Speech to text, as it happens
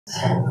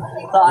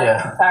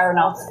Like, fair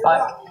enough.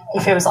 Like, he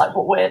feels like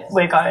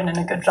we're going in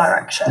a good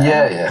direction.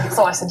 Yeah.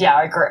 So I said, yeah,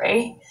 I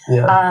agree.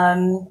 Yeah.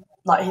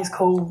 Like, he's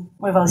cool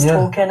with us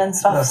talking and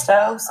stuff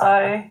still,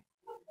 so...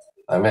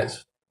 Hey, Mitch.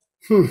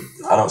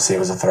 I don't see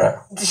him as a threat.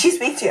 Did she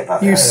speak to you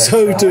about You that?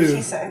 so What do. did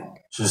she say?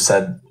 She just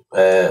said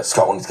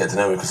Scott wanted to get to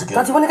know me because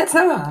Don't you want to get to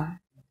know her?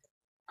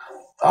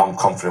 I'm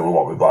confident with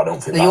what we've got. I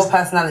don't think Your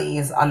personality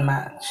is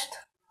unmatched.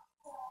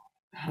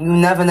 You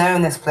never know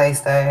in this place,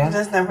 though. You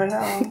just never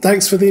know.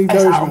 Thanks for the It's out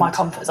of encouragement. my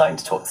comfort zone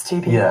to talk to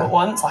two people at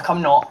once. Like,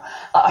 I'm not...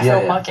 Like, I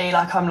feel muggy,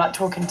 like I'm like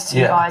talking to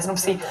two guys, and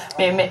obviously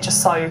me and Mitch are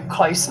so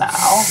close now.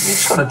 You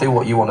just got to do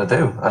what you want to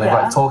do, and if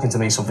like talking to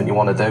me is something you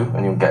want to do,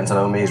 and you're getting to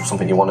know me is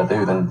something you want to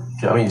do, then, do you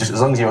know what I mean? Just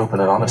as long as you're open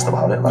and honest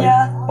about it. Like,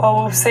 well,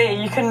 we'll see.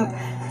 You can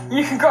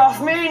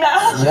graph me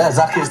now. Yeah,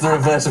 Zach is the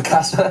reverse of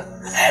Casa.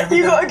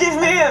 You got to give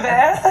me a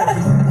bit.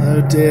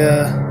 Oh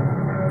dear.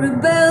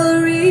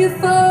 Rebel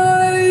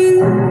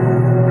reform.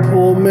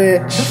 Poor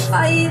Mitch.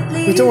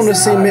 We don't want to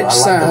see Mitch I like the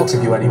sad. look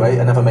of you anyway.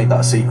 I never made that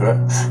a secret.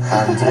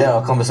 And yeah,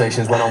 our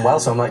conversations went on well,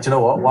 so I'm like, do you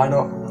know what? Why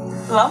not?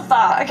 Love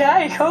that.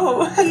 Okay,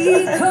 cool.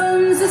 Here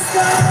comes the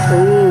star.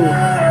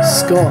 Oh,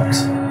 Scott.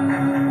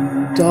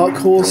 Dark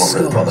Horse I'm not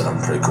really bothered. Scott.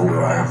 I'm pretty cool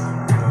where I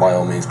am. By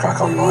all means,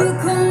 crack on, Here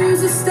right?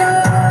 comes the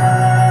star.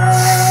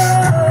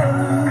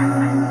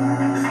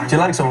 Do you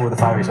like someone with a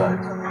fiery side?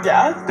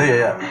 Yeah. Do you?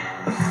 Yeah.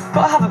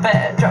 Got to have a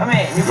bit. Do you know what I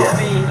mean? You've got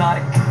to be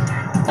like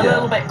a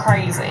little bit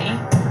crazy.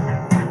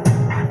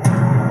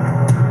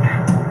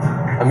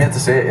 I'm yet to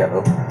see it yet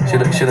though.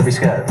 Should I be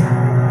scared?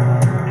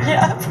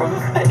 Yeah,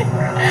 probably.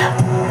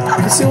 You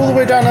can see all the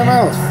way down her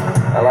mouth.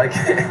 I like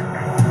it.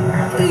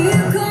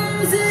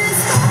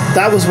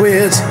 That was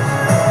weird.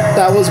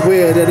 That was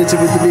weird, edited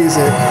with the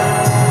music.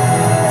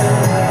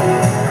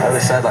 I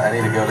always said that I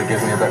need a girl to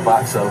give me a bit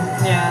back, so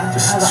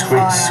just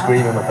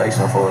scream in my face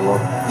and I fall in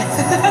love.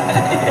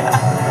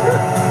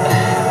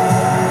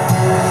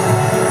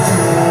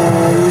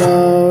 Oh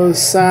no,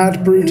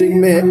 sad brooding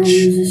Mitch.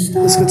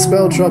 This could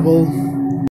spell trouble.